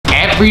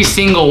every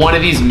single one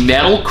of these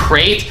metal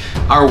crates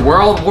are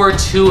World War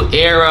II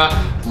era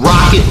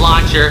rocket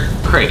launcher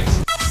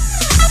crates.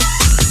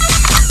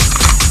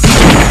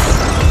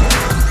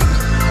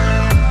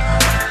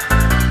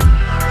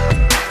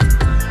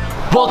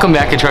 Welcome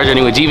back to Treasure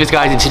Hunting with Jebus,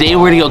 guys, and today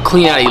we're gonna go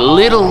clean out a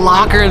little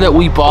locker that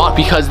we bought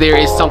because there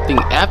is something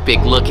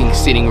epic looking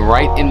sitting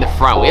right in the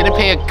front. We had to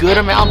pay a good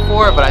amount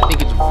for it, but I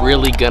think it's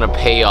really gonna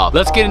pay off.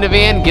 Let's get in the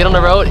van, get on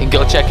the road, and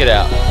go check it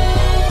out.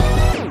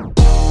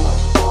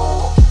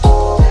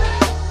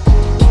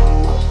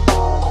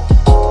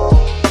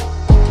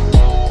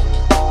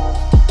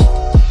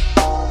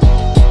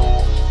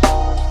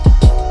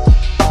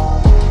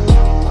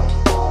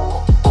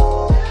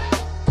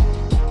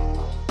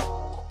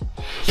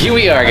 Here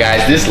we are,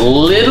 guys, this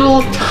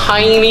little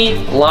tiny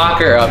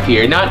locker up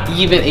here, not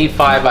even a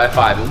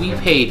 5x5, and we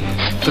paid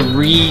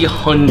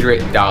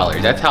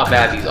 $300. That's how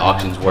bad these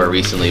auctions were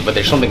recently, but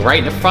there's something right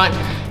in the front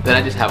that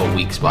I just have a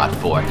weak spot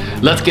for.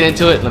 Let's get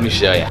into it, let me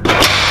show you.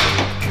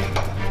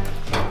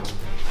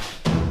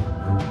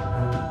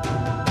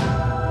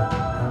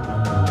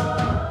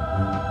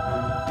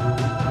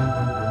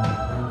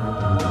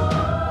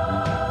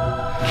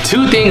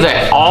 Two things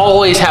I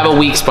always have a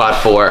weak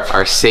spot for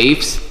are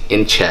safes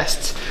and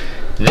chests.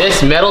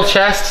 This metal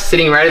chest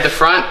sitting right at the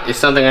front is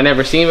something I've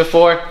never seen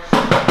before.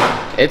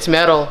 It's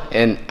metal,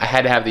 and I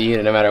had to have the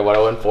unit no matter what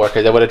I went for,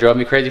 because it would have drove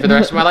me crazy for the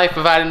rest of my life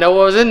if I didn't know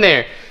what was in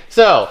there.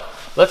 So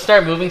let's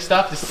start moving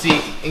stuff to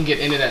see and get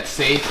into that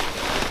safe.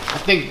 I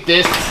think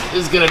this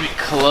is gonna be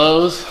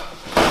closed.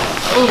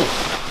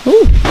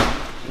 Ooh.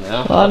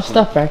 No, a lot of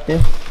stuff back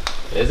there.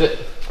 Is it?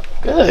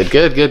 Good,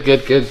 good, good,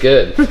 good, good,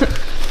 good.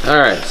 All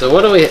right, so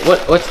what do we?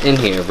 What's in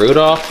here?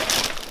 Rudolph.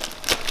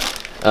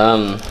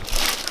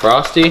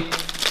 Frosty.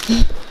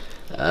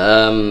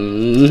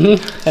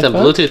 Some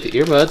Bluetooth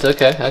earbuds.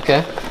 Okay,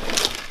 okay.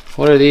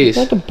 What are these?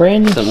 It's like a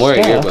brand new Some more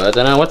stuff. earbuds. I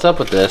don't know what's up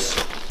with this.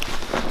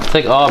 It's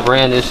like all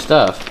brand new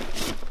stuff.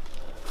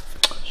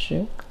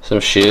 Shoe.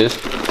 Some shoes.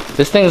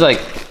 This thing's like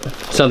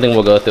something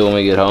we'll go through when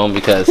we get home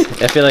because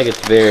I feel like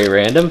it's very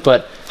random.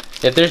 But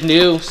if there's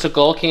new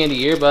Skull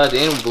Candy earbuds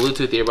and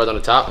Bluetooth earbuds on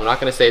the top, I'm not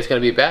gonna say it's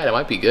gonna be bad. It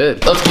might be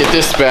good. Let's get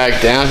this bag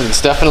down because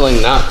it's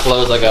definitely not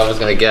closed like I was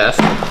gonna guess.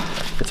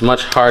 It's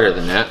much harder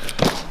than that.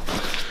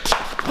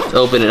 Let's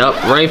open it up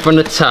right from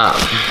the top.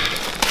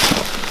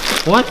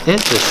 What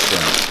is this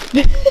stuff?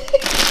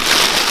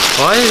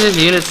 Why is this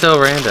unit so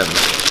random?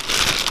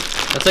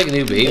 That's like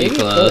new baby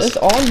clothes. It's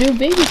all new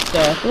baby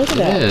stuff. Look at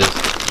that. It is.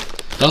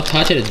 Don't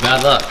touch it, it's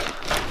bad luck.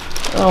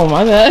 Oh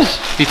my gosh.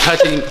 If you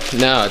touch it,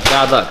 no, it's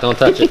bad luck. Don't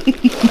touch it.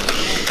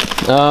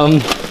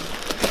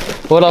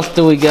 What else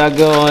do we got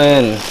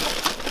going?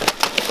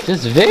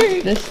 Just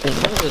very. This thing.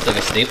 What is this, like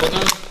a staple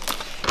gun?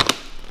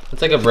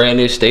 It's like a brand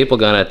new staple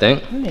gun, I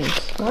think. Nice.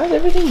 Why is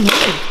everything new?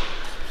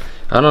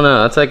 I don't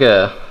know. It's like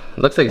a. It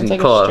looks like it's you like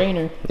call a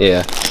strainer.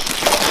 Yeah.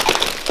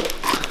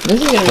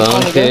 This is gonna be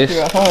fun to go through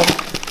at home.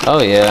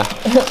 Oh yeah.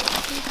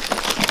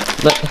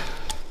 Look.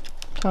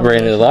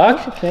 Brand new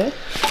lock. Okay.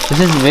 This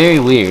is very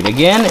weird.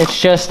 Again,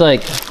 it's just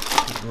like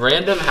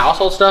random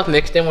household stuff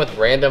mixed in with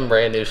random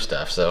brand new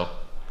stuff. So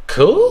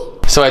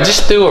cool. So I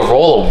just threw a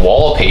roll of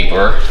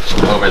wallpaper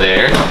over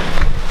there,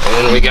 and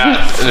then we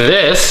got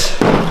this.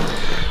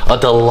 A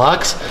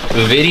deluxe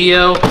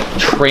video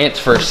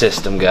transfer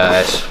system,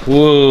 guys.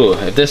 Woo,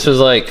 if this was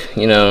like,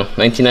 you know,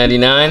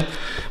 1999,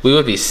 we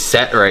would be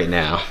set right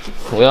now.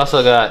 We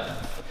also got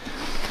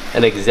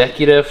an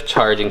executive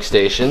charging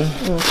station.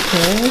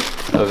 Okay.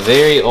 A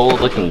very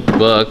old looking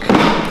book.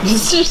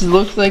 This just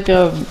looks like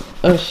a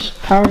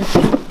power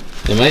tool.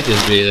 It might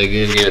just be, like,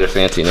 you give it a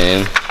fancy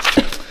name.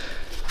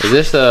 Is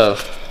this a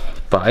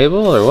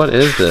Bible or what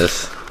is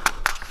this?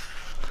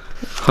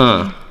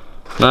 Huh,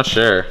 not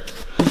sure.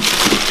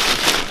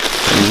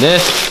 And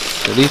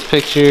this, are these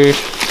pictures?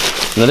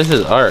 No, this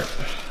is art.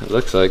 It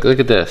looks like, look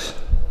at this.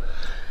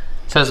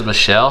 It says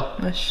Michelle.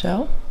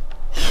 Michelle?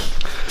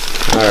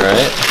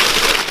 Alright.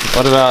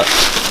 What about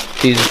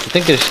these? I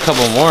think there's a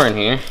couple more in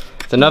here.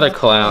 It's another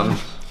clown.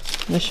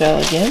 Michelle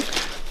again.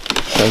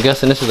 So I'm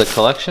guessing this is a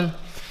collection?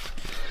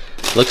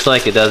 Looks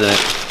like it, doesn't it?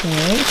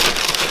 Alright.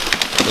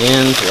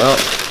 And, well,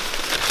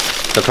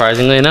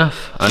 surprisingly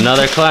enough,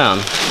 another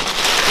clown.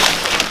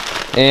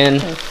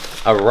 And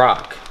a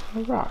rock. A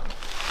rock.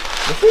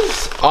 This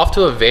is off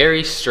to a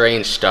very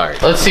strange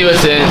start. Let's see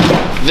what's in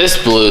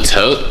this blue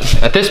tote.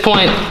 At this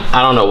point,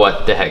 I don't know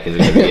what the heck is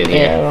gonna be in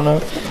here. Yeah, I don't know.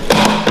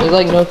 There's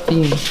like no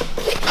theme.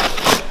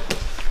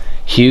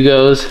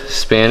 Hugo's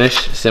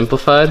Spanish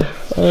Simplified.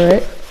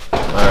 Alright.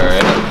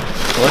 Alright.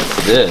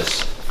 What's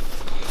this?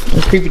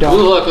 A creepy dog.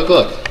 Ooh, look, look,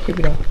 look.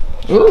 Creepy dog.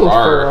 Ooh,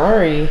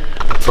 Ferrari.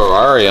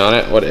 Ferrari on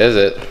it. What is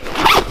it?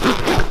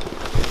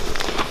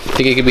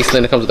 Think it could be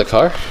something that comes with a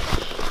car?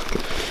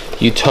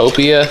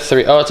 Utopia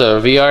 3. Oh, it's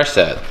a VR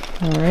set.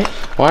 Alright.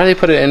 Why do they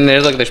put it in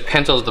there? Look, there's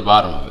pencils at the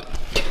bottom of it.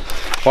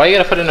 Why you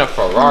gotta put it in a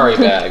Ferrari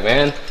bag,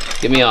 man?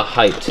 Get me all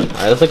hyped.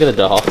 Alright, let's look at the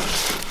doll.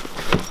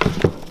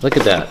 Look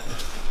at that.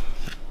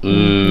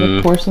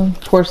 Like porcelain?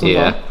 Porcelain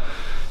yeah. doll.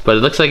 But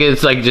it looks like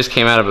it's like just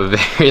came out of a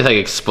very like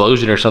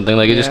explosion or something.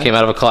 Like it just came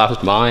out of a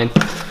collapsed mine.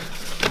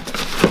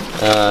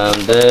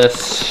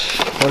 This,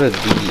 what are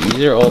these?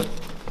 These are old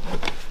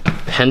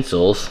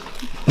pencils.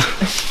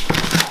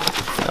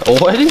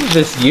 What is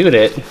this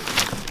unit?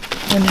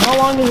 And how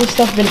long has this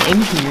stuff been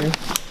in here?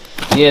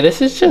 Yeah,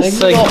 this is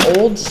just like all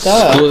old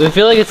stuff. I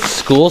feel like it's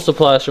school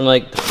supplies from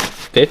like the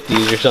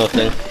 50s or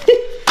something.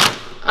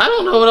 I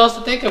don't know what else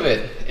to think of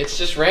it. It's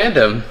just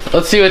random.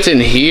 Let's see what's in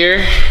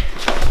here.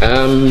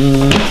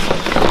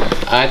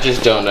 I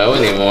just don't know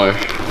anymore.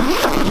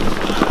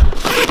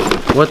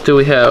 What do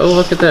we have? Oh,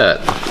 look at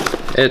that.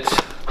 It's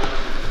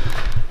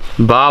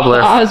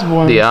Bobbler,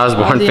 the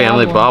Osborne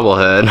family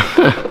bobblehead.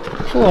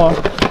 Cool.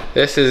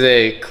 This is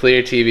a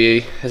clear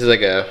TV. This is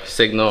like a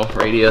signal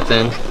radio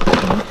thing.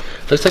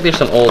 Looks like there's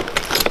some old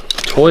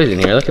toys in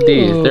here. Look at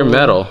these. They're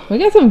metal. We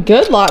got some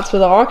good lots for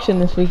the auction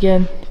this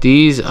weekend.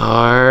 These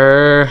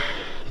are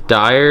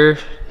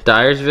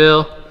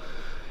Dyersville.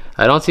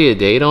 I don't see a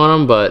date on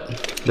them, but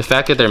the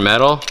fact that they're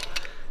metal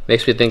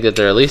makes me think that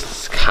they're at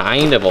least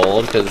kind of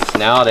old, because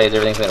nowadays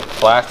everything's made of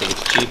plastic.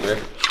 It's cheaper.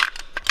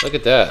 Look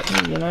at that.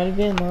 United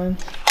Van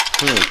Lines.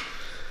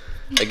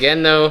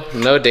 Again, though,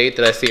 no date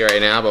that I see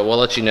right now, but we'll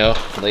let you know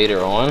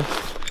later on.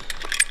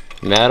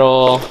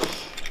 Metal.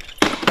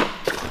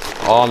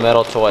 All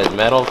metal toys.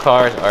 Metal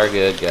cars are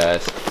good,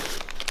 guys.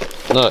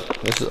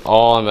 Look, this is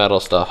all metal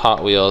stuff.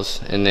 Hot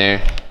Wheels in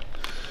there.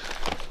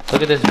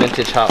 Look at this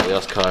vintage Hot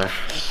Wheels car.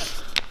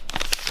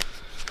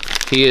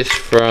 He is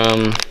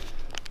from...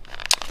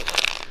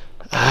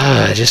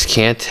 I just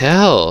can't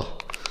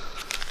tell.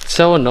 It's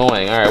so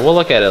annoying. All right, we'll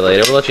look at it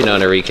later. We'll let you know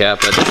in a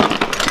recap, but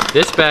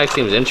this bag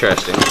seems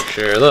interesting for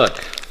sure.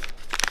 Look.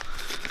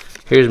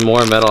 Here's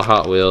more metal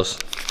Hot Wheels.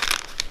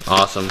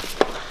 Awesome.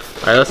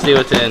 All right, let's see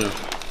what's in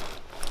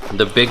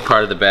the big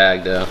part of the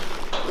bag, though.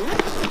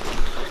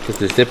 Because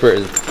the zipper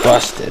is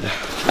busted.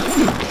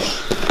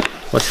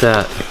 What's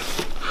that?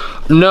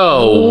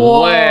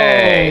 No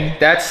way!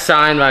 That's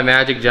signed by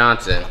Magic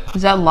Johnson.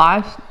 Is that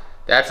live?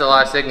 That's a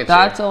live signature.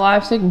 That's a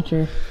live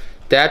signature.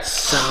 That's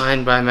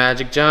signed by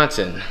Magic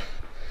Johnson.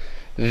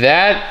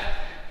 That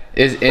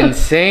is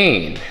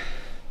insane.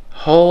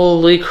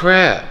 Holy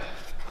crap.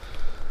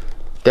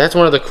 That's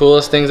one of the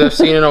coolest things I've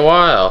seen in a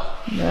while.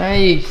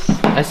 Nice.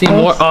 I see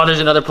more. Oh, there's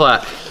another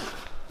plaque.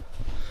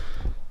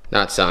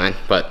 Not signed,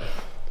 but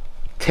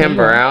Tim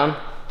Brown.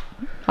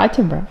 Hi,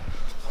 Tim Brown.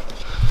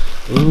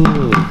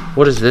 Ooh,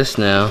 what is this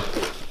now?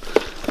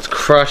 It's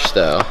crushed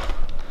though.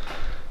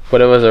 But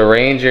it was a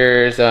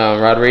Rangers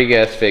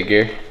Rodriguez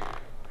figure.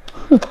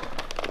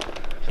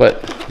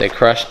 But they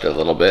crushed it a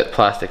little bit.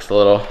 Plastic's a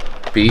little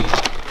beat.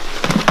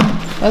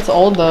 That's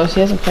old though. She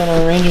hasn't played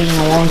on Rangers in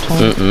a long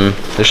time.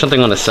 There's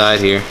something on the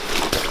side here.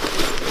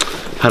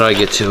 How do I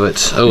get to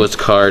it? Oh, it's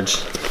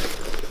cards.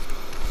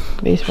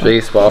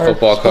 Baseball,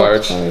 football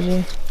cards.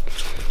 Yeah.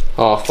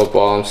 Oh,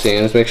 football I'm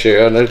seeing. Let's make sure.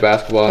 Oh, there's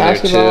basketball in there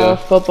too. Basketball,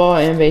 football,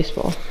 and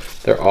baseball.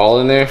 They're all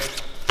in there?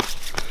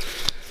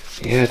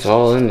 Yeah, it's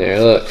all in there.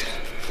 Look.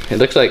 It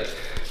looks like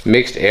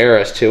mixed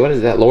eras too. What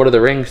is that? Lord of the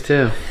Rings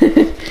too.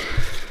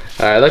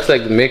 Alright, it looks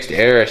like mixed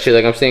eras too.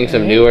 Like I'm seeing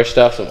some newer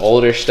stuff, some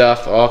older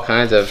stuff, all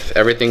kinds of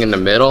everything in the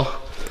middle.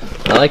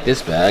 I like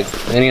this bag.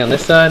 Any on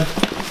this side?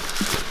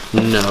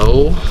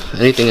 No.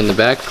 Anything in the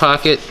back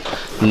pocket?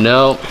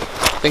 No.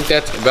 I think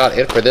that's about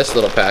it for this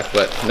little pack,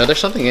 but no, there's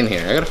something in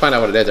here. I gotta find out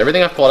what it is.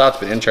 Everything I've pulled out's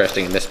been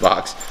interesting in this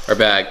box, or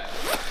bag.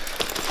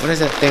 What is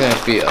that thing I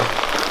feel?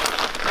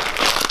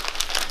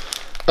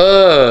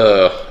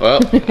 Oh, well,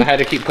 I had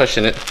to keep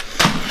pushing it.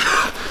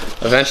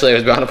 Eventually I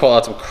was bound to pull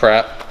out some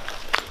crap.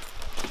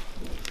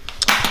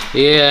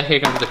 Yeah, here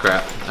comes the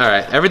crap. All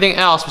right, everything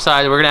else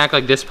besides, we're gonna act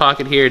like this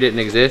pocket here didn't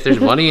exist. There's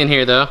money in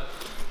here though.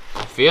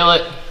 I feel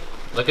it.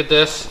 Look at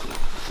this.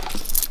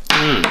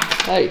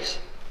 Nice.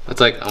 That's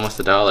like almost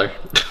 $1.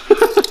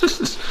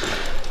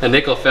 A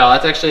nickel fell.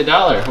 That's actually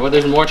 $1. Well,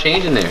 there's more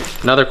change in there.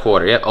 Another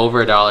quarter. Yep,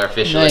 over $1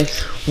 officially.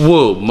 Nice.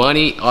 Whoa,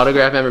 money,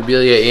 autograph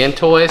memorabilia, and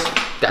toys.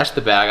 That's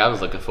the bag I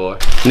was looking for.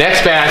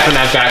 Next bag from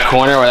that back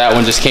corner where that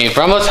one just came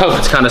from. Let's hope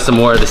it's kind of some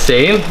more of the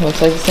same.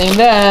 Looks like the same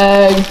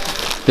bag.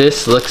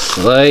 This looks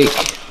like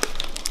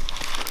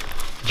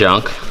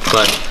junk,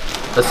 but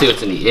let's see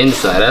what's in the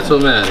inside. That's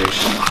what matters.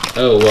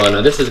 Oh, well,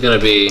 no, this is gonna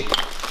be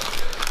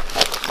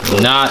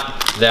not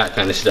that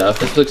kind of stuff.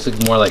 This looks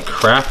like more like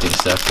crafting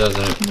stuff,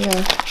 doesn't it?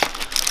 Yeah.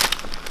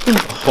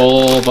 A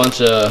whole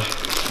bunch of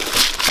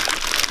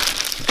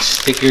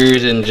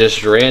stickers and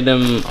just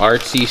random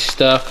artsy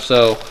stuff.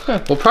 So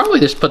we'll probably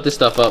just put this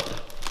stuff up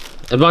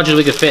as much as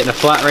we could fit in a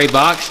flat rate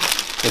box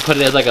and put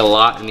it as like a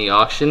lot in the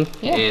auction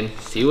and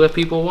see what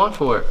people want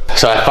for it.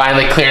 So I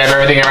finally cleared up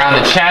everything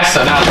around the chest,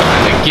 so now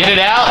I'm gonna get it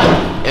out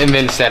and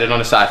then set it on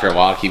the side for a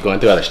while. Keep going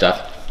through other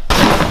stuff.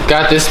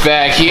 Got this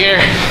bag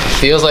here.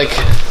 Feels like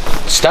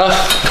stuff.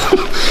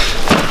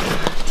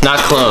 It's not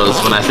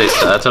clothes when I say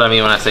stuff. That's what I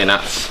mean when I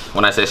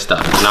say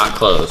stuff. Not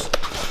clothes.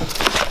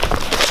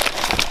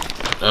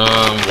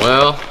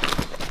 Well,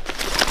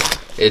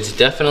 it's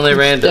definitely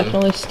random.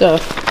 Definitely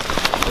stuff.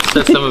 Let's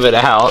set some of it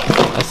out.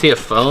 I see a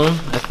phone,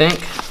 I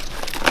think.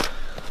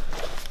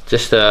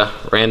 Just a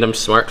random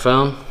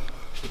smartphone.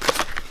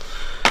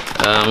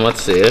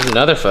 Let's see, there's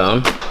another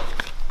phone.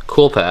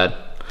 Cool pad.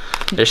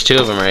 There's 2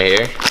 of them right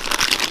here.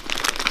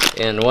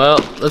 And well,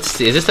 let's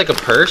see, is this like a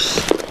purse?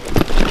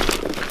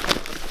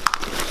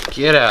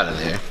 Get out of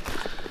there.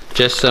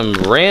 Just some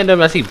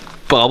random, I see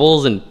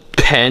bubbles and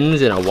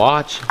pens and a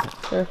watch.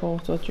 Careful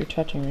with what you're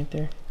touching right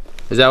there.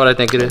 Is that what I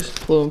think it is?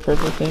 Blue and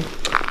purple thing.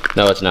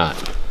 No, it's not.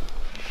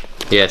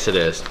 Yes, it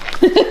is.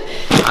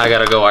 I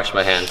gotta go wash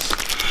my hands.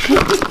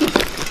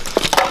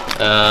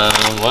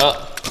 Well,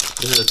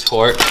 this is a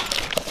torch.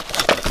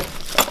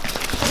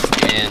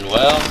 And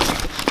well,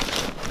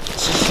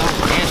 it's just so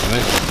random,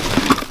 isn't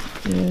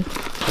it? Yeah.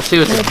 Let's see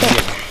what's in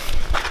here.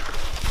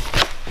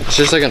 It's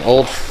just like an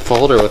old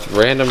folder with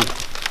random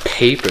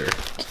paper.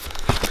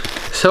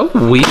 So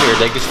weird,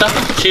 like the stuff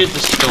you choose to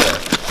store.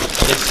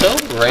 It's so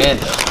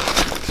random.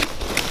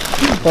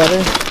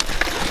 Butter.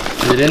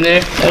 Is it in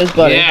there? That is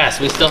butter. Yes,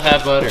 we still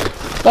have butter.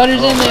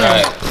 Butter's in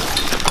there. Alright.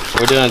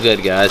 We're doing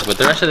good, guys, but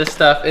the rest of this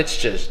stuff, it's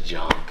just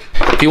junk.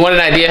 If you want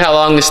an idea how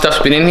long this stuff's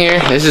been in here,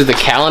 this is the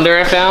calendar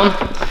I found.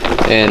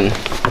 And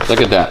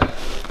look at that.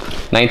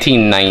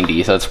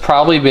 1990, so it's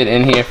probably been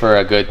in here for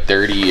a good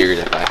 30 years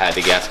if I had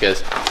to guess,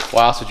 because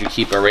why else would you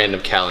keep a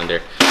random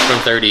calendar from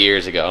 30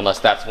 years ago, unless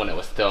that's when it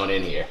was thrown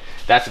in here.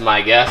 That's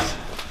my guess.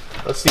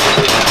 Let's see what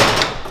we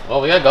have.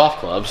 Well, we got golf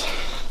clubs.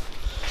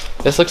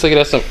 This looks like it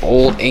has some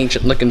old,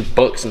 ancient looking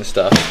books and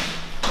stuff.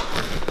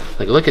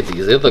 Like, look at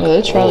these, they look Oh,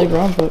 that's Charlie old.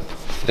 Brown book.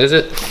 Is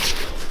it?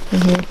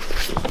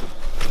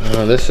 Mm-hmm.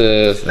 Oh, this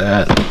is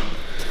that.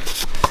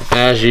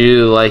 As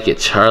You Like It,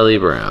 Charlie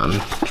Brown.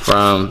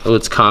 From, oh,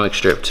 it's comic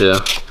strip too.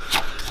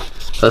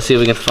 Let's see if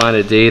we can find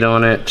a date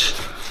on it.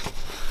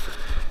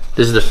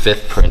 This is the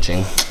 5th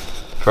printing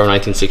from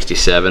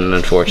 1967,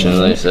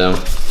 unfortunately, so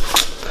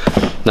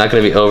not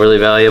gonna be overly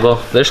valuable.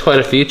 There's quite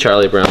a few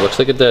Charlie Brown books.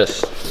 Look at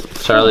this.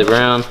 Charlie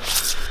Brown,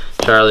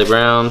 Charlie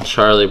Brown,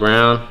 Charlie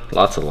Brown.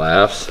 Lots of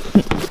laughs.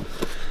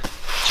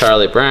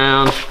 Charlie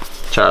Brown,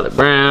 Charlie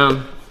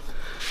Brown.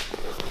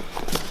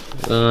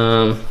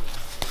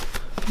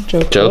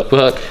 Joke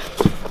book.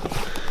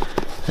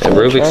 A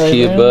Rubik's Charlie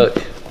Cube Brown.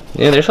 book.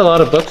 Yeah, there's a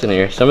lot of books in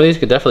here. Some of these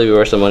could definitely be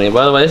worth some money. And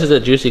by the way, this is a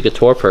Juicy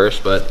Couture purse,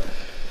 but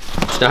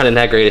it's not in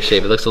that great a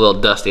shape. It looks a little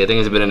dusty. I think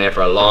it's been in there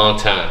for a long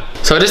time.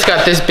 So I just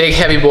got this big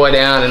heavy boy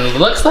down, and it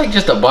looks like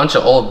just a bunch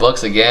of old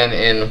books again.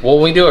 And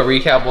when we do a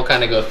recap, we'll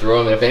kind of go through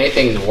them. And if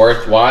anything's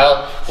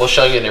worthwhile, we'll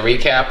show you in the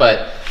recap.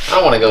 But I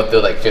don't want to go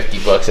through like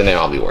 50 books and they'll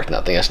all be worth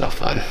nothing. That's no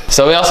fun.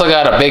 So we also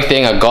got a big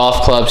thing of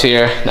golf clubs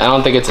here. I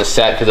don't think it's a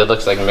set because it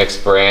looks like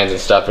mixed brands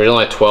and stuff. There's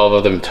only 12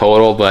 of them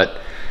total, but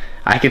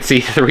I could see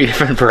 3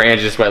 different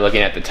brands just by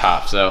looking at the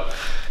top. So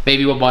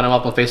maybe we'll bundle them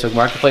up on Facebook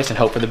Marketplace and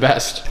hope for the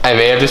best. I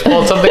may have just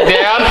pulled something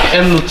down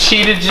and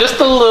cheated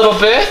just a little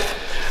bit,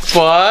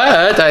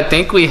 but I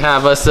think we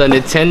have us a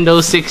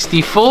Nintendo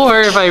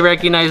 64 if I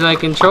recognize my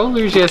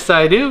controllers. Yes,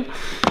 I do.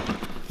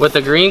 With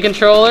the green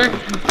controller,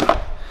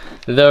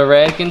 the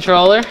red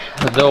controller,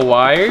 the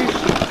wires,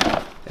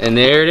 and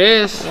there it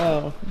is.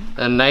 Wow.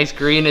 A nice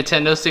green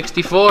Nintendo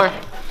 64.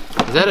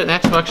 Is that an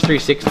Xbox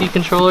 360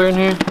 controller in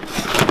here?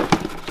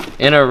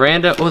 And a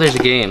random, oh, there's a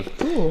game.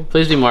 Ooh.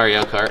 Please be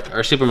Mario Kart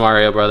or Super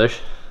Mario Brothers.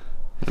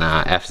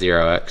 Nah,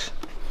 F-Zero X.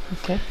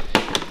 Okay.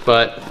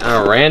 But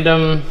a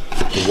random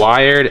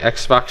wired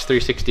Xbox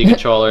 360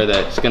 controller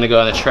that's gonna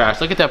go in the trash.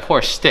 Look at that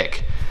poor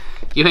stick.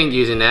 You ain't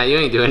using that, you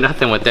ain't doing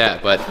nothing with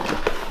that, but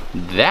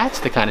that's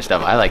the kind of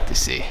stuff I like to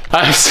see.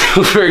 I'm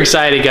super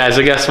excited, guys,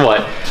 so guess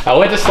what? I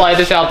went to slide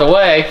this out the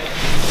way,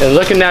 and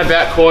look in that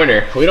back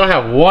corner. We don't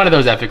have one of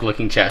those epic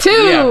looking chests. 2.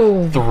 We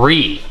have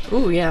 3.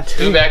 Ooh, yeah.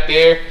 2 back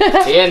there,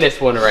 and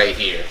this one right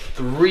here.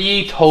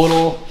 3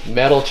 total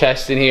metal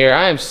chests in here.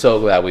 I am so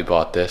glad we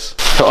bought this.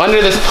 So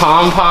under this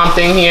pom-pom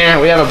thing here,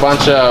 we have a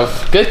bunch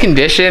of good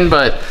condition,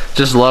 but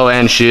just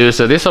low-end shoes.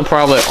 So this will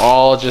probably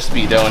all just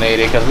be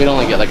donated because we'd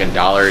only get like $1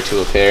 or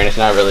 $2 a pair, and it's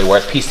not really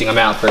worth piecing them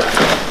out for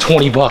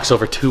 20 bucks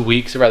over 2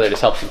 weeks. I'd rather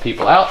just help some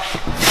people out.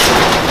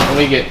 And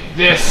we get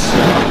this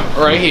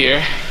right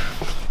here,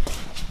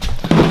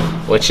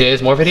 which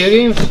is more video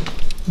games?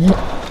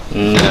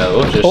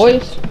 No, just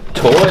Toys?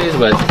 Toys,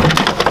 but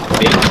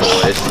big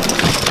toys.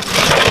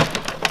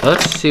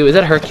 Let's see, is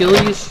that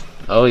Hercules?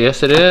 Oh,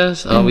 yes it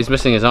is. Oh, he's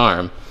missing his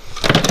arm.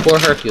 Poor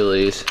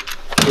Hercules.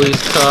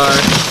 Police car.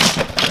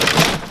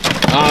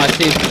 Ah, I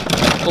see.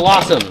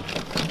 Blossom.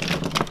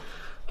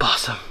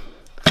 Blossom.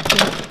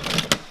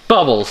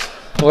 Bubbles.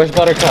 Where's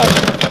Buttercup?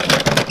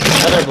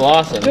 Another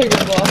Blossom.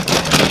 Bigger Blossom.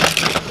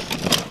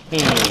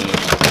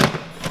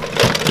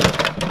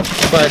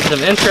 But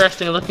some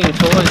interesting looking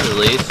toys at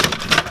least.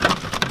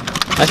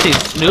 I see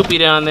Snoopy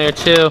down there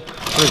too.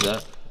 What is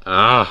that?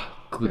 Ah,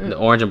 the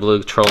orange and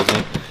blue trolls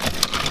me.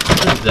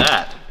 What is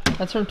that?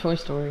 That's from Toy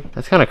Story.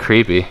 That's kind of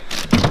creepy. Is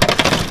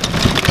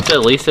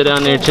that Lisa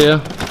down there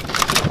too?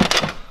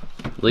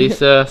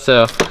 Lisa,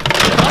 so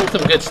there's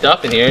some good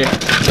stuff in here.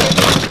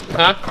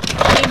 Huh?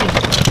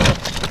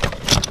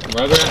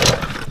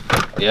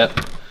 Rugrat? Yep.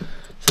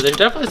 So there's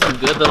definitely some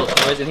good little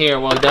toys in here.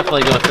 We'll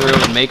definitely go through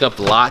and make up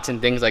lots and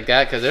things like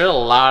that because there's a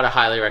lot of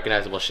highly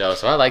recognizable shows.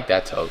 So I like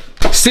that tote.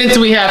 Since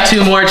we have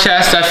 2 more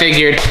chests, I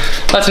figured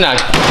let's not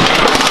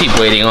keep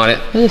waiting on it.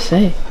 What does it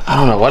say? I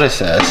don't know what it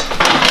says.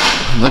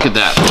 Look at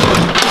that.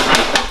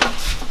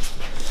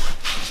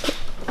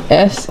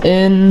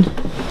 SN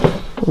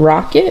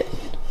Rocket?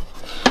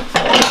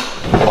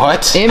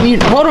 What?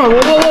 Hold on,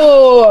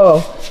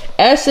 whoa.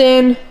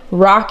 SN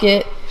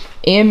Rocket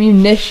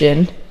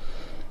Ammunition.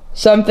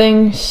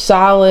 Something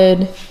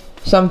solid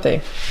something.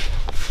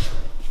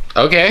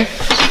 Okay.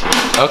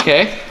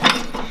 Okay.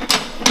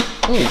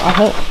 Ooh, I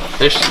hope.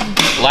 There's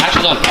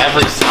lashes on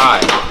every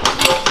side.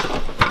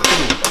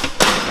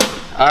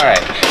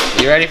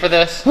 Alright, you ready for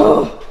this?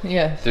 Oh,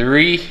 yes.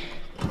 3,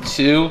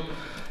 2,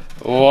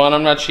 1.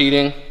 I'm not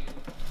cheating.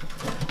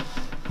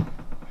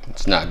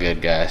 It's not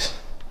good, guys.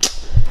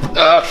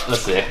 Let's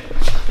see.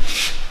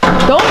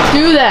 Don't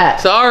do that.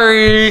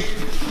 Sorry.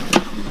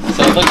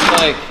 So it looks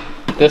like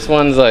this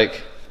one's like,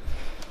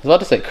 I was about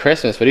to say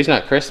Christmas, but he's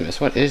not Christmas.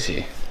 What is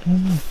he?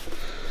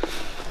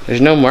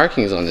 There's no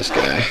markings on this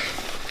guy.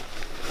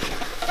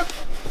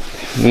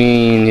 I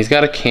mean, he's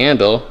got a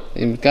candle.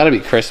 It's gotta be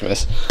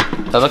Christmas.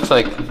 That looks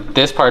like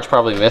this part's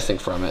probably missing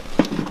from it.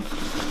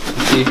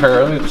 See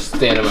her, let me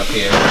stand him up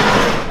here.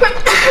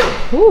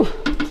 Ooh.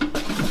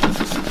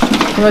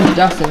 Too much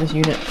dust in this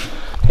unit.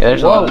 Yeah,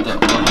 there's a lot of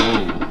dust.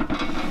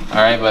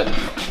 All right, but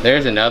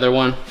there's another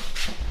one.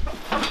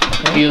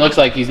 He looks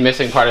like he's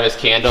missing part of his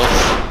candle.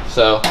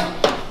 So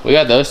we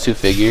got those 2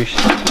 figures.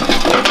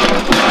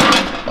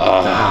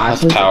 Oh,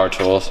 that's power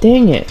tools.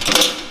 Dang it.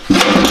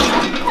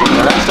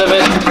 The rest of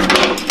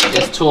it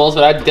is tools,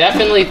 but I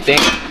definitely think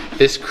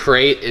this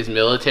crate is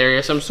military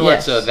of some sort.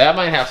 Yes. So that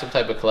might have some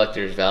type of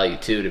collector's value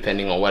too,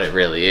 depending on what it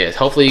really is.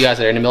 Hopefully you guys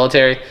that are in the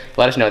military,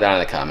 let us know down in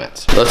the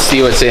comments. Let's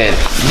see what's in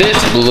this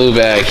blue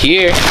bag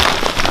here.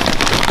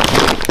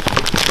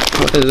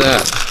 What is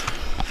that?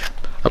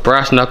 A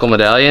brass knuckle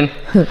medallion?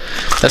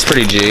 That's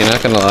pretty G,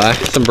 not gonna lie.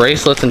 Some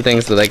bracelets and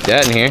things like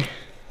that in here.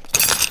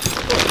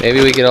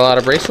 Maybe we get a lot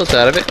of bracelets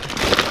out of it.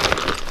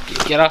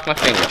 Get off my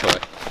finger toy.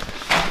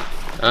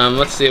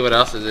 Let's see what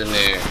else is in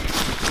there.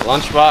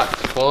 Lunchbox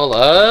full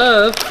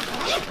of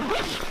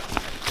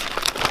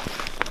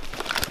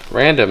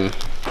random.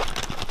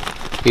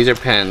 These are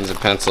pens and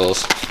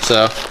pencils.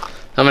 So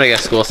I'm gonna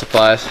guess school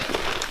supplies.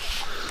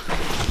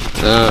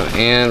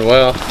 And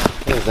well,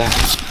 what is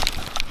that?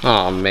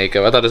 Oh,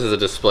 makeup. I thought this was a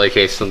display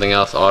case, something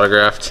else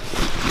autographed.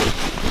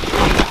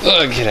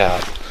 Ugh, get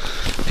out.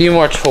 A few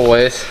more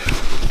toys.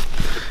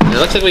 It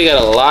looks like we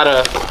got a lot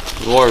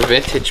of more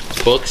vintage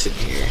books in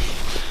here.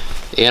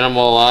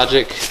 Animal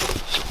Logic.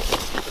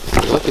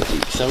 Look at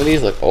these. Some of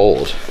these look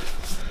old.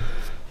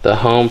 The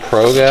Home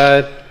Pro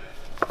Guide.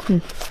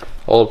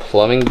 Old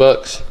plumbing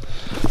books.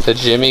 The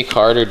Jimmy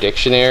Carter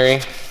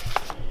Dictionary.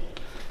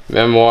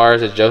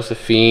 Memoirs of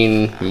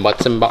Josephine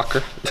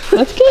Mutzenbacher.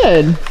 That's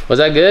good. Was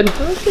that good?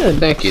 That was good.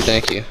 Thank you,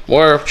 thank you.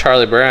 More of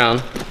Charlie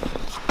Brown.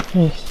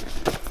 Nice.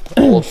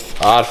 Old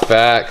Odd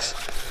Facts.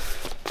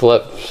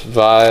 Flip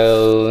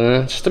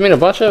Violin. Just, I mean, a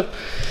bunch of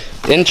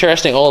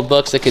interesting old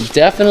books that could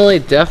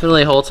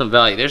definitely hold some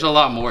value. There's a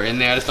lot more in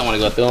there. I just don't want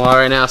to go through them all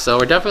right now. So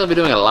we're definitely be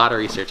doing a lot of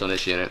research on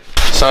this unit.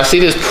 So I see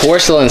this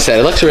porcelain set.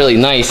 It looks really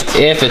nice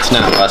if it's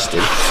not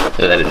rusted. Oh,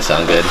 that didn't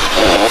sound good.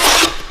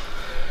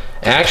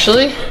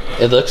 Actually,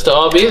 it looks to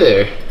all be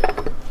there.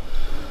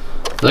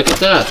 Look at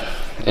that.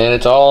 And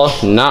it's all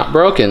not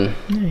broken.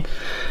 Nice.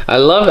 I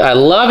love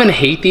and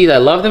hate these. I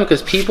love them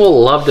because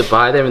people love to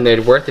buy them and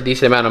they're worth a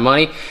decent amount of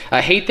money. I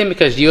hate them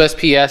because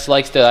USPS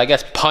likes to, I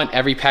guess, punt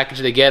every package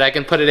they get. I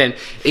can put it in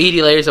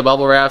 80 layers of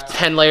bubble wrap,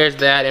 10 layers of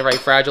that, and write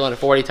fragile in it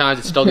 40 times.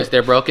 It still gets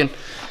there broken.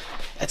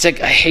 It's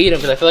like, I hate them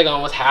because I feel like I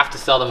almost have to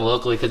sell them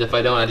locally because if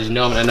I don't, I just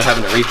know I'm gonna end up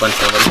having to refund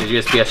somebody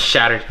because USPS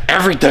shattered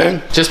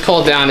everything. Just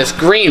pulled down this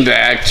green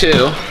bag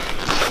too.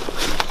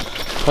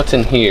 What's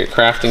in here?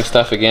 Crafting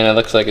stuff again, it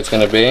looks like it's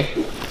gonna be.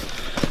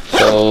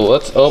 So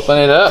let's open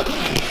it up.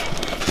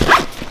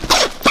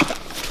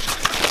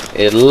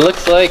 It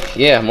looks like,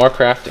 yeah, more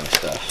crafting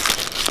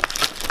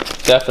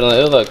stuff. Definitely,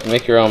 oh look,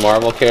 make your own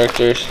Marvel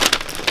characters.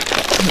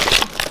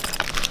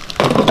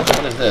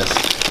 What is this?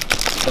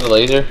 Is that a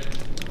laser?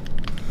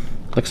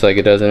 Looks like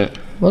it, doesn't it?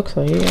 Looks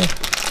like it, yeah.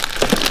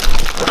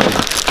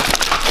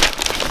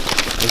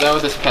 Is that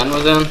what this pen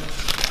was in?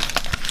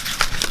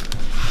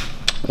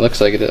 It looks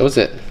like it. What's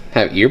it?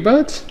 Have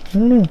earbuds? I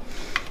don't know.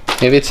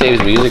 Maybe it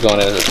saves music on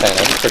it as a pen.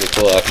 That'd be pretty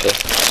cool, actually.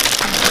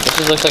 This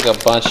just looks like a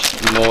bunch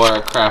more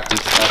crafting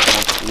stuff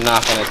that I'm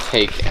not gonna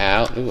take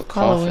out. Ooh, a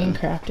coffin. Halloween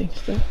crafting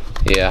stuff.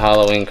 Yeah,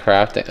 Halloween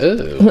crafting.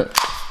 Ooh,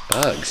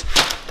 bugs.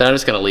 That I'm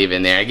just gonna leave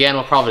in there. Again,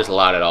 we'll probably just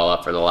lot it all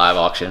up for the live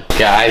auction.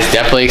 Guys,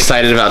 definitely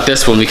excited about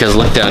this one because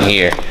look down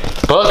here.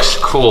 Books,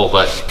 cool,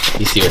 but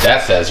you see what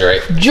that says,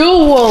 right?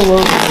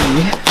 Jewelry.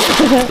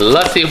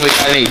 Let's see if we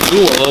got any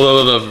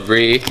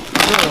jewelry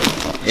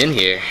in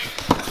here.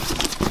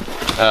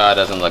 Oh, it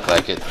doesn't look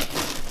like it.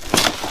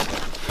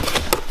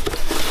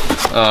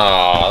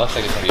 Oh, looks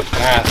like it's gonna be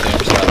bathroom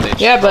stuff.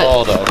 They yeah, but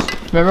told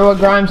us. Remember what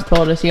Grimes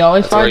told us? He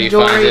always finds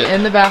jewelry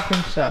in the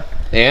bathroom stuff.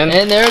 And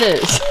there it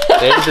is.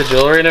 There's the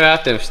jewelry in the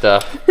bathroom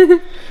stuff.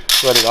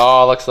 But it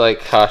all looks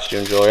like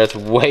costume jewelry. That's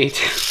way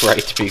too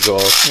bright to be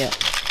gold. Yeah.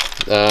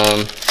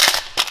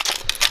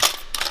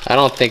 I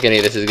don't think any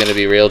of this is going to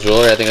be real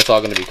jewelry. I think it's all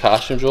going to be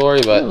costume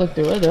jewelry. But look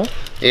through it though.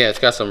 Yeah, it's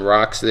got some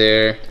rocks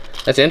there.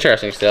 That's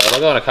interesting still. I'll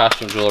go on a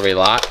costume jewelry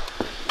lot,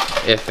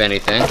 if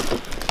anything.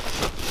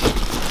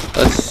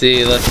 Let's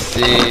see. This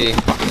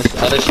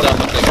other stuff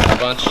looks like a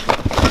bunch.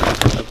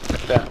 Look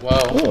at that. Whoa.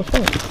 Oh,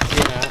 cool.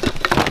 Yeah.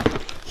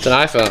 It's an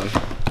iPhone.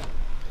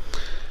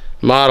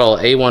 Model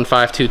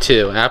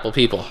A1522. Apple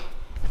people.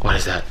 What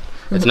is that?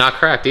 It's not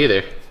cracked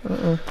either.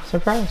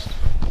 Surprised.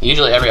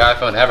 Usually every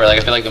iPhone ever, like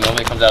I feel like the moment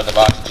it comes out of the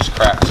box, it just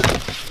cracks.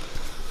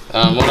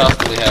 What else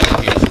do we have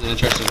in here? This is an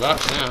interesting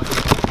box now.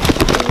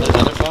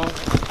 Another phone.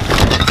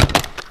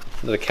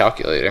 Another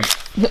calculator.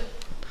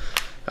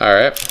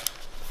 Alright.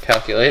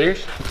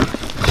 Calculators.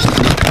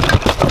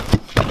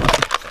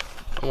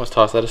 Almost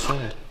toss that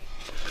aside.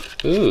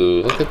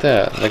 Ooh, look at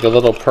that. Like a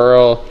little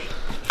pearl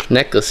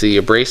necklacey,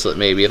 a bracelet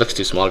maybe. It looks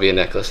too small to be a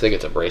necklace. I think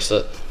it's a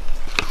bracelet.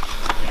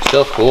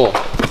 Still cool.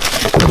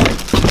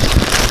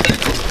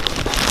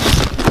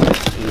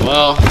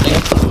 Well, I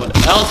think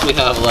what else we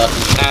have left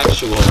is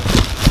actual.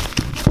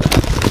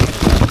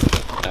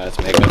 Let's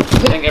make them.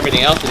 I think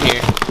everything else in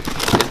here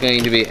is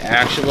going to be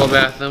actual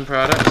bathroom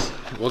products.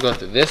 We'll go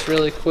through this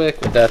really quick,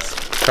 but that's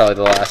probably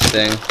the last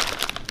thing.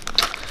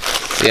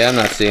 Yeah, I'm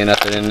not seeing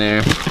nothing in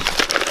there.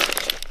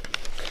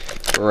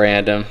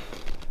 Random.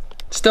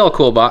 Still a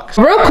cool box.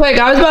 Real quick,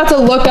 I was about to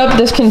look up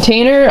this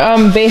container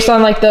based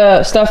on like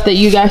the stuff that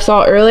you guys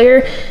saw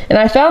earlier, and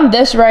I found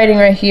this writing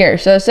right here.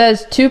 So it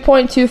says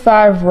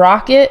 2.25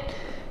 rocket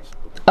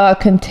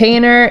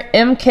container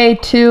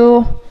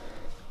MK2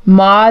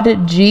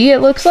 mod G, it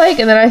looks like,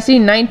 and then I see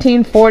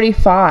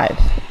 1945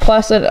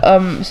 plus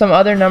some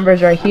other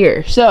numbers right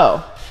here.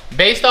 So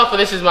based off of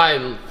this is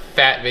my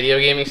fat video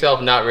gaming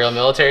self, not real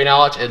military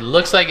knowledge. It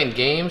looks like in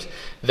games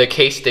the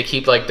case they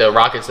keep like the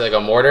rockets like a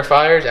mortar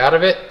fires out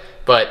of it.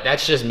 But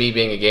that's just me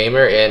being a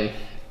gamer, and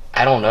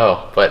I don't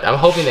know, but I'm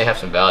hoping they have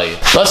some value.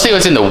 Let's see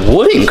what's in the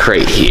wooden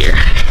crate here.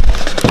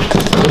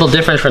 A little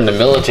different from the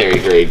military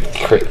grade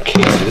crate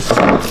cases.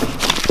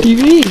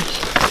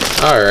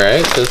 DVDs. All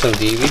right, so some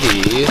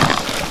DVDs.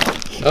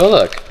 Oh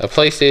look, a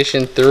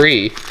PlayStation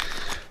 3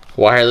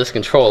 wireless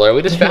controller.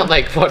 We just found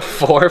like, what,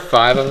 4 or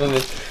 5 of them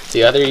in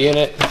the other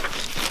unit.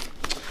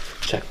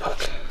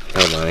 Checkbook,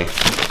 no money.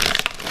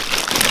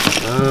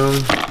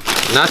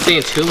 Not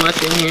seeing too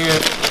much in here.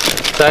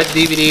 Besides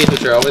DVDs,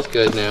 which are always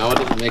good now. It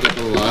doesn't make up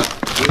a lot.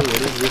 Ooh,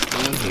 what is this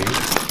down here?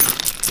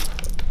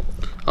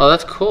 Oh,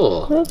 that's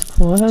cool. That's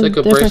cool. It's like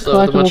a bracelet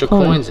with a bunch of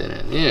coins in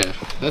it. Yeah,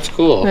 that's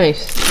cool.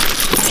 Nice.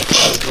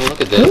 Oh,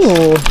 look at this.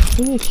 Ooh,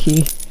 look at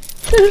key.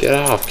 Get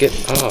off, get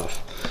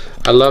off.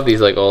 I love these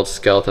like old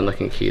skeleton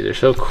looking keys. They're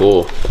so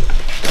cool.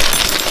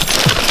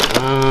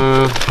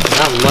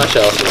 Not much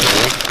else in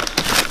there.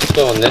 Let's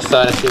go on this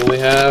side and see what we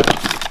have.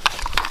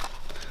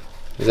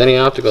 Is any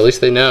optical? At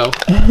least they know.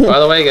 By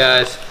the way,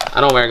 guys,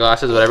 I don't wear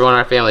glasses, but everyone in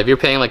our family, if you're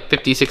paying like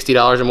 $50,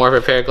 $60 or more for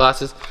a pair of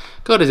glasses,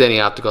 go to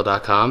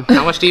zennyoptical.com.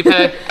 How much do you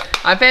pay?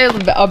 I pay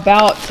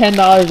about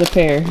 $10 a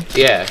pair.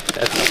 Yeah,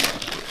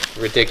 that's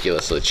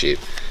ridiculously cheap.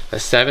 A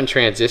 7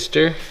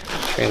 transistor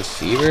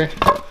transceiver.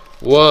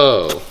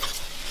 Whoa.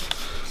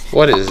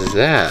 What is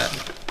that?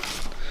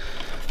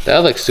 That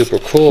looks super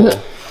cool. Is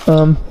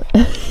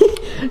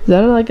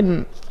that like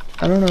an,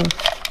 I don't know.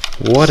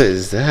 What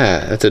is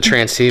that? That's a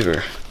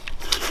transceiver.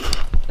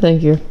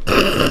 Thank you.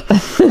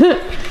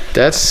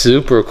 That's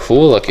super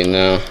cool looking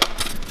though.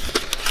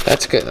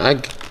 That's good.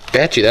 I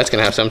bet you that's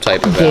gonna have some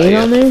type of value. Date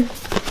on there?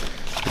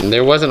 And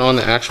there wasn't on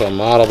the actual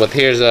model, but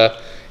here's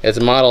it's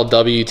model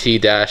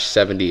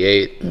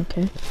WT-78.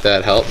 Okay. If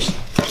that helps.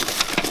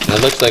 And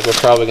it looks like we're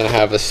probably gonna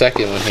have a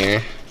second one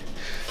here.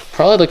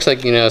 Probably looks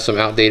like, you know, some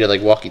outdated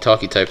like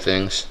walkie-talkie type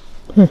things.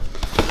 That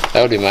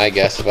would be my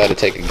guess if I had to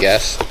take a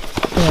guess.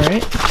 All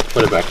right.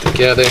 Put it back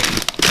together.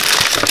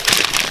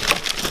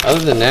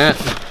 Other than that,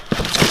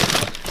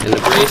 and the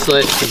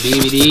bracelet, the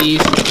DVDs.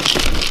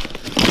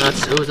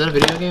 Oh, is that a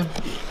video game?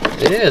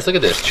 It is. Look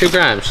at this. True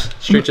Crimes,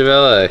 Streets of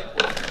LA.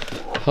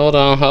 Hold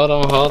on.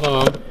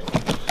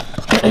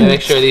 Let me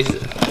make sure these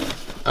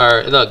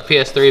are. Look,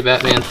 PS3,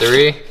 Batman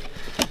 3,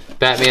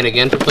 Batman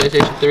again for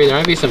PlayStation 3. There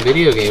might be some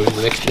video games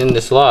mixed in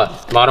this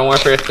lot. Modern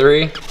Warfare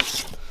 3,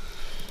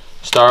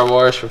 Star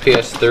Wars for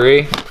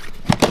PS3.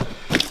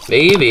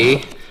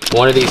 Maybe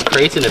one of these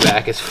crates in the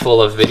back is full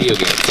of video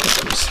game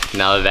systems.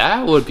 Now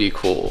that would be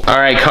cool. All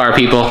right, car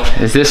people,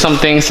 is this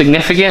something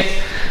significant?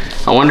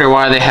 I wonder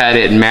why they had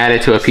it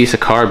matted to a piece of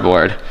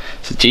cardboard.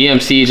 So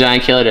GMC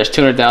Giant Killer does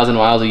 200,000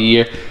 miles a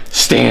year,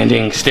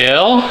 standing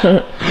still.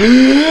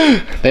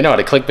 They know how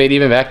to clickbait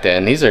even back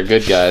then. These are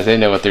good guys, they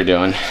know what they're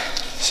doing.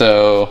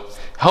 So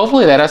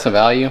hopefully that has some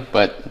value,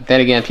 but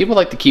then again, people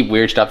like to keep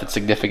weird stuff that's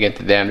significant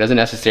to them. Doesn't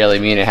necessarily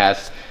mean it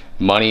has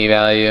money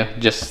value,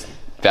 just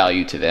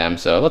value to them,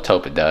 so let's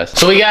hope it does.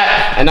 So we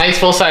got a nice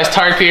full-size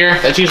tarp here.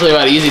 That's usually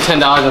about easy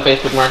 $10 on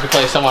Facebook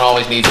Marketplace. Someone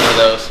always needs one of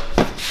those.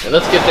 And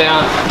let's get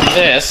down to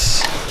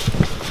this,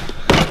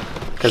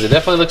 because it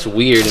definitely looks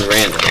weird and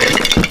random.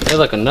 There's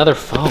like another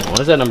phone.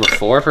 What is that, number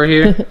 4 for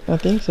here? I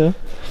think so.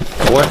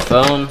 4th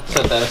phone.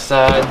 Set that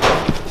aside.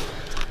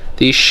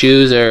 These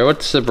shoes are,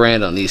 what's the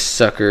brand on these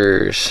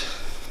suckers?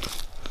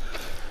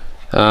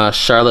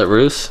 Charlotte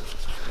Russe.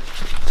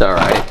 It's all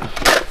right.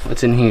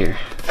 What's in here?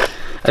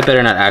 That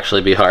better not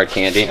actually be hard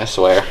candy, I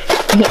swear.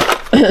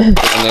 Been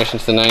there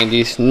since the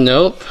 90s.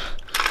 Nope.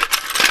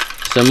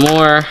 Some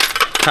more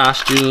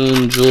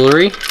costume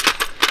jewelry.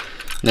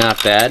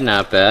 Not bad,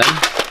 not bad.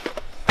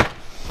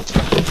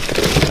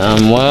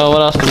 Well,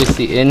 what else do we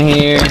see in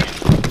here?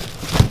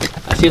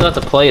 I see lots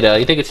of Play-Doh.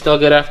 You think it's still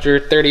good after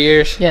 30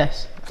 years?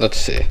 Yes. Let's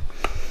see.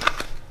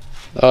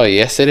 Oh,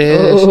 yes it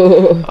is.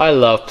 Ooh. I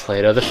love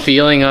Play-Doh. The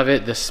feeling of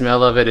it, the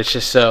smell of it, it's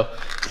just so,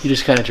 you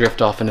just kind of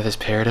drift off into this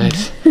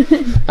paradise.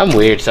 I'm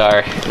weird,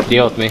 sorry.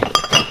 Deal with me.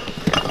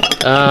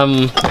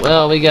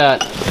 Well, we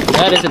got,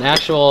 that is an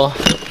actual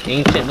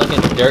ancient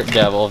looking Dirt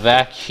Devil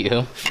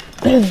vacuum.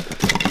 And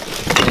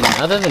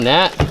other than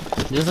that,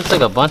 this looks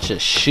like a bunch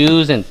of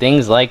shoes and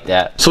things like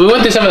that. So we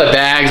went through some of the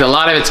bags. A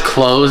lot of it's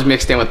clothes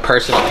mixed in with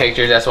personal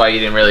pictures. That's why you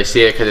didn't really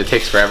see it, because it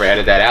takes forever to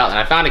edit that out. And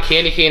I found a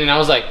candy cane and I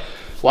was like,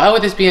 why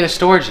would this be in a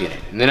storage unit?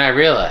 And then I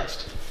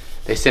realized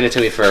they sent it to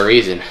me for a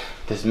reason.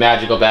 This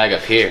magical bag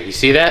up here. You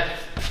see that?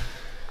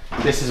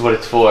 This is what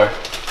it's for.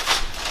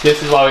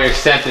 This is why we were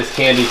sent this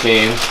candy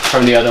cane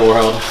from the other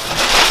world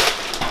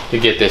to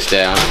get this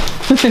down.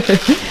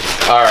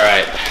 All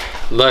right,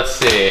 let's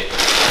see.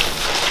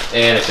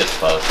 And it's just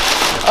closed.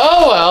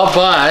 Oh well,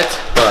 but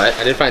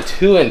I did find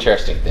 2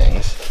 interesting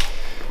things.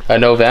 A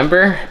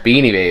November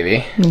Beanie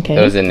Baby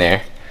that was in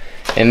there.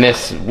 And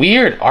this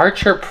weird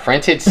Archer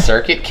printed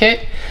circuit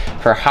kit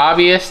for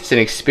hobbyists and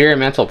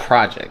experimental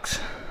projects.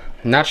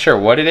 I'm not sure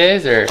what it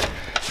is or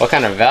what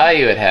kind of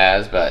value it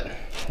has, but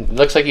it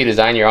looks like you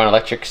design your own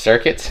electric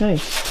circuits.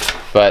 Nice.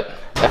 But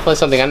definitely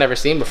something I've never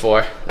seen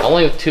before.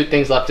 Only 2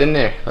 things left in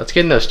there. Let's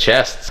get in those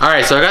chests. All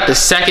right, so I got the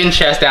second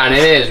chest down.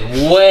 It is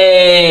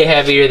way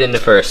heavier than the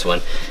first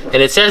one.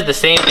 And it says the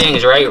same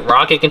things, right?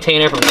 Rocket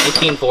container from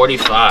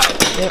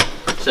 1945. Yep.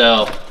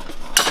 So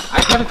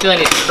I have a feeling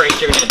these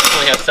crates are gonna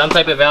definitely have some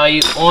type of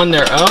value on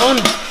their own,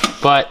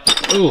 but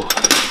ooh,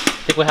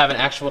 I think we'll have an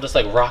actual just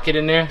like rocket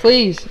in there.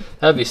 Please.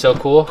 That'd be so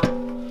cool.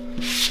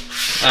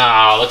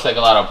 Oh, looks like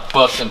a lot of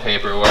books and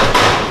paperwork.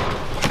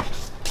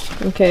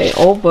 Okay,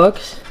 old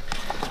books.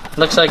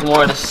 Looks like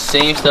more of the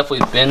same stuff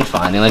we've been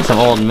finding, like some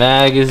old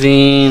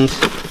magazines,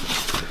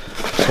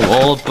 some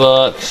old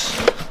books.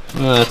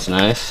 Oh, that's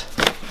nice.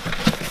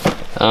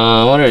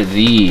 What are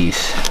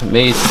these?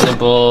 Made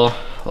Simple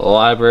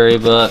library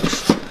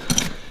books.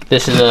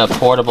 This is a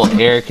portable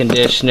air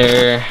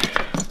conditioner.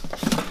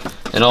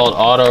 An old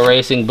auto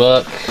racing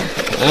book.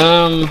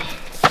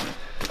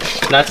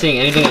 Not seeing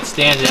anything that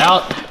stands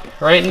out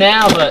right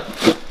now, but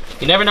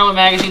you never know with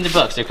magazines and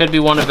books. There could be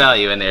one of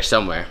value in there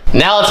somewhere.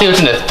 Now let's see what's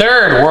in the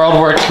third World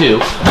War II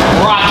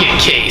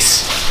rocket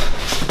case.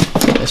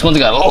 This one's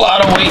got a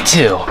lot of weight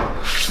too.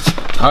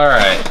 All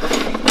right.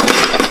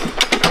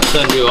 Let's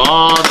undo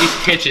all these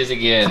pitches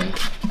again.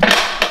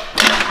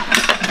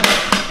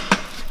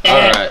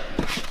 All right.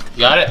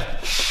 Got it?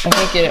 I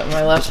can't get it with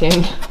my left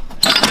hand.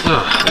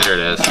 Oh, there it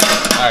is.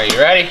 All right, you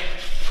ready?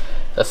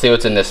 Let's see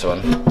what's in this one.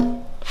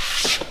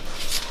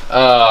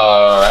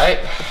 All right.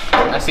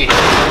 I see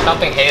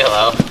something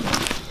Halo.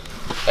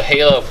 A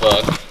Halo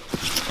book.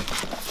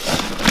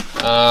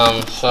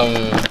 Some,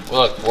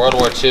 look, World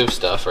War II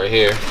stuff right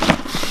here.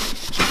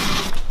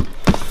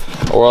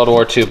 A World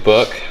War II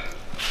book.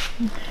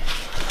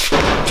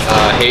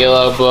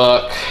 Halo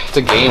book. It's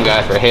a game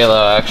guide for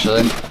Halo,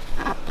 actually.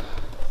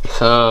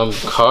 Some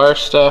car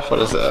stuff.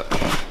 What is that?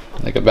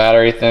 Like a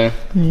battery thing?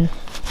 Yeah.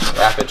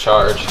 Rapid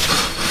charge.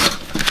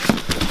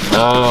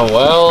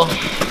 Well,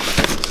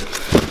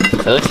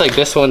 it looks like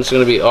this one's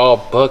gonna be all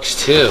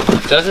books too.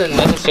 Doesn't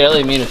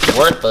necessarily mean it's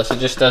worthless. It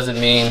just doesn't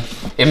mean,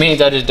 it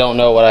means I just don't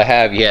know what I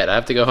have yet. I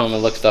have to go home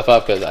and look stuff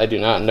up because I do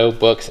not know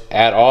books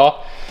at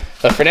all.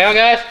 But for now,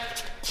 guys,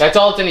 that's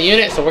all that's in the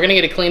unit, so we're gonna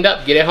get it cleaned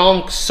up, get it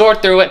home,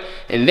 sort through it,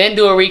 and then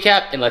do a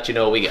recap and let you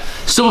know what we got.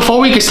 So before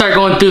we can start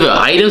going through the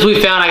items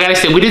we found, I gotta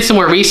say, we did some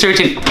more research,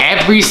 and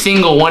every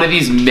single one of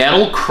these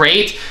metal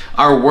crates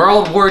are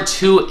World War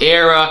II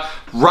era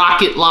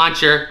rocket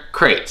launcher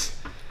crates.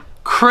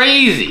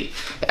 Crazy.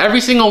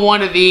 Every single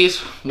one of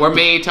these were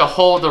made to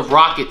hold the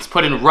rockets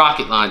put in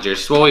rocket launchers.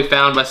 That's what we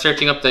found by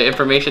searching up the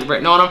information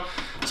written on them.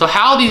 So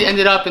how these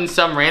ended up in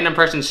some random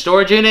person's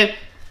storage unit,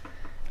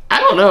 I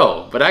don't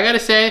know, but I gotta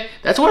say,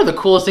 that's one of the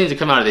coolest things to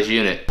come out of this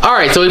unit. All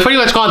right, so we've pretty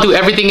much gone through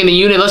everything in the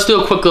unit. Let's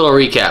do a quick little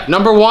recap.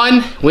 Number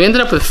one, we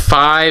ended up with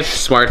 5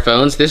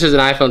 smartphones. This is an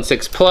iPhone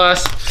 6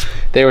 Plus.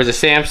 There was a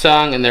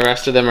Samsung, and the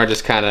rest of them are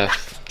just kind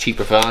of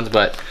cheaper phones,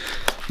 but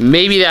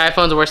maybe the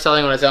iPhone's worth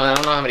selling on its own. I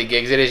don't know how many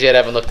gigs it is yet, I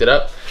haven't looked it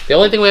up. The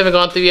only thing we haven't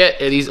gone through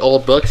yet are these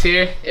old books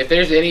here. If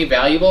there's any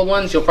valuable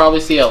ones, you'll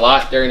probably see a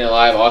lot during the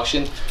live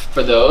auction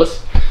for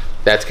those.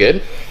 That's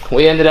good.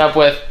 We ended up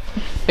with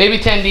maybe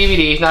 10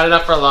 DVDs, not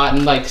enough for a lot,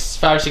 and like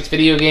 5 or 6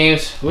 video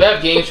games. We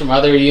have games from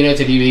other units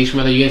and DVDs from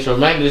other units, so we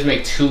might just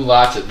make 2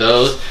 lots of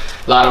those,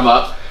 lot them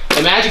up.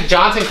 The Magic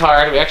Johnson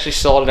card, we actually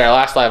sold at our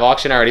last live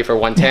auction already for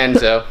 110,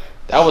 so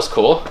that was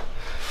cool.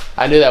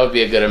 I knew that would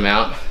be a good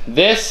amount.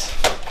 This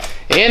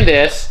and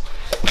this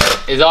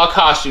is all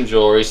costume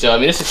jewelry, so I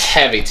mean, this is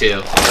heavy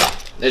too.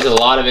 There's a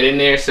lot of it in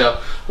there, so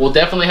we'll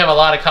definitely have a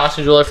lot of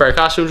costume jewelry for our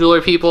costume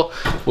jewelry people.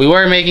 We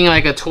were making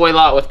like a toy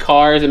lot with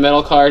cars and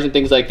metal cars and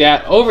things like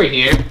that. Over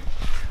here,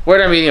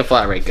 where'd our medium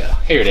flat rate go?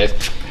 Here it is.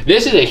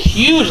 This is a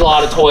huge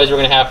lot of toys we're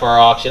gonna have for our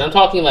auction. I'm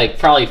talking like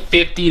probably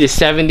 50 to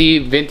 70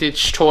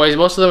 vintage toys,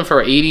 most of them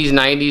for 80s,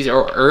 90s,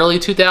 or early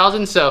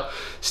 2000s, so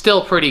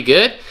still pretty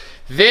good.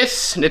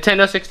 This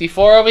Nintendo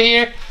 64 over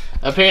here,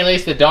 apparently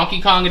it's the Donkey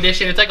Kong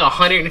edition. It's like a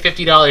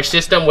 $150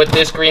 system with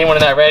this green one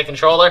and that red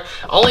controller.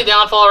 Only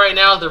downfall right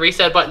now is the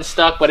reset button's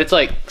stuck, but it's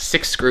like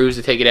 6 screws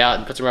to take it out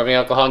and put some rubbing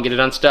alcohol and get it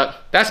unstuck.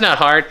 That's not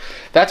hard.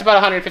 That's about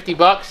 150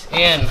 bucks,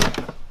 and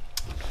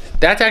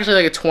that's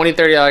actually like a $20,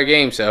 $30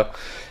 game. So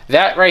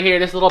that right here,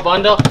 this little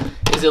bundle,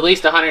 is at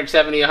least $170,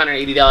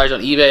 $180 on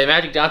eBay. The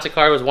Magic Johnson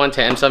card was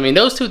 $110. So I mean,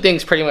 those 2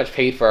 things pretty much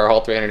paid for our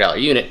whole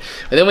 $300 unit.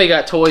 And then we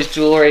got toys,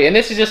 jewelry, and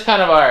this is just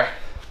kind of our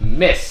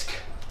misc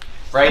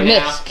right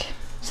now.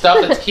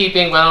 Stuff that's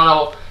keeping, but I don't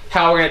know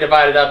how we're gonna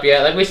divide it up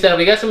yet. Like we said,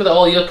 we got some of the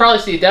old, you'll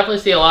probably definitely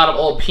see a lot of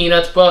old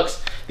Peanuts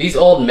books. These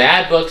old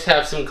Mad books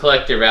have some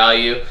collector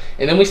value.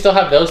 And then we still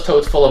have those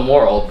totes full of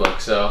more old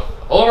books. So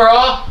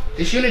overall,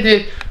 this unit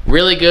did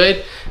really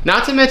good.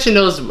 Not to mention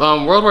those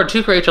World War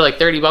II crates are like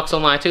 30 bucks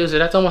online too, so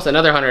that's almost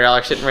another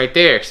 $100 sitting right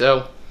there.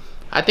 So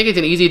I think it's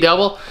an easy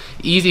double,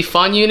 easy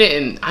fun unit,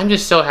 and I'm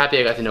just so happy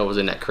I got to know what was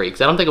in that crate,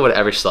 because I don't think I would have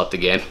ever slept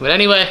again. But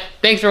anyway,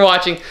 thanks for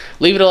watching.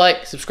 Leave it a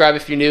like, subscribe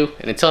if you're new,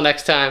 and until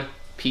next time,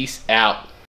 peace out.